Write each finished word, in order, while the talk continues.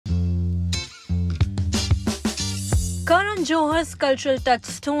Johar's cultural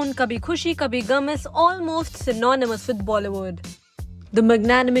touchstone Kabhi Khushi Kabhie Gham is almost synonymous with Bollywood. The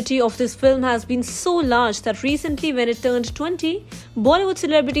magnanimity of this film has been so large that recently when it turned 20, Bollywood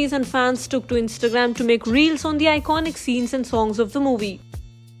celebrities and fans took to Instagram to make reels on the iconic scenes and songs of the movie.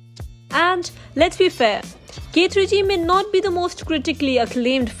 And let's be fair, K3G may not be the most critically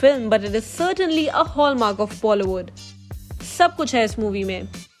acclaimed film, but it is certainly a hallmark of Bollywood. सब कुछ है इस movie में.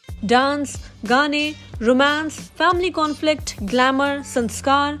 Dance, गाने, romance, family conflict, glamour,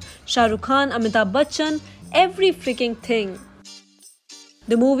 sanskar, Shah Rukh Khan, Amitabh Bachchan, every freaking thing.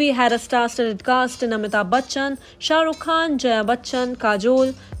 The movie had a star-studded cast in Amitabh Bachchan, Shah Rukh Khan, Jaya Bachchan,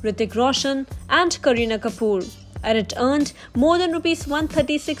 Kajol, Hrithik, Roshan and Kareena Kapoor, and it earned more than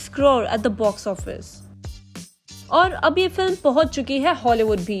 ₹136 crore at the box office. और अब ये film पहुंच चुकी है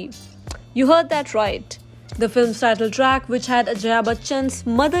Hollywood भी. You heard that right. The film's title track, which had Jaya Bachchan's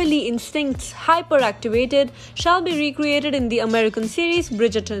motherly instincts hyper-activated, shall be recreated in the American series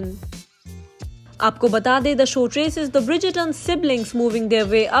Bridgerton. आपको बता दें, the show traces the Bridgerton siblings moving their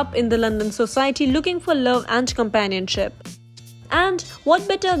way up in the London society looking for love and companionship. And what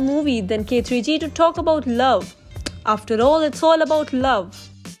better movie than K3G to talk about love? After all, it's all about love.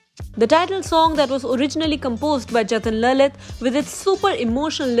 The title song that was originally composed by Jatin Lalit with its super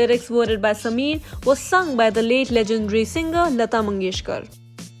emotional lyrics worded by Sameer was sung by the late legendary singer Lata Mangeshkar.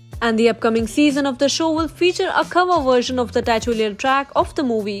 And the upcoming season of the show will feature a cover version of the titular track of the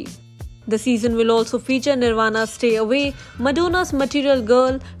movie. The season will also feature Nirvana's Stay Away, Madonna's Material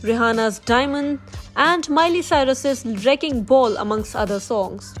Girl, Rihanna's Diamond, and Miley Cyrus's Wrecking Ball amongst other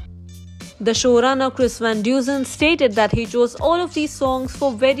songs. The showrunner Chris Van Dusen stated that he chose all of these songs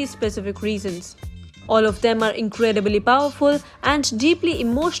for very specific reasons. All of them are incredibly powerful and deeply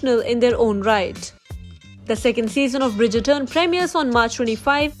emotional in their own right. The second season of Bridgerton premieres on March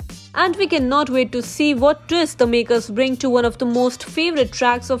 25, and we cannot wait to see what twist the makers bring to one of the most favorite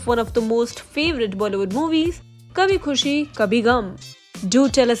tracks of one of the most favorite Bollywood movies, Kabhi Khushi Kabhie Gham. Do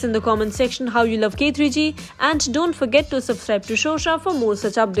tell us in the comment section how you love K3G, and don't forget to subscribe to Shosha for more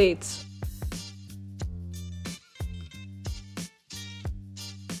such updates.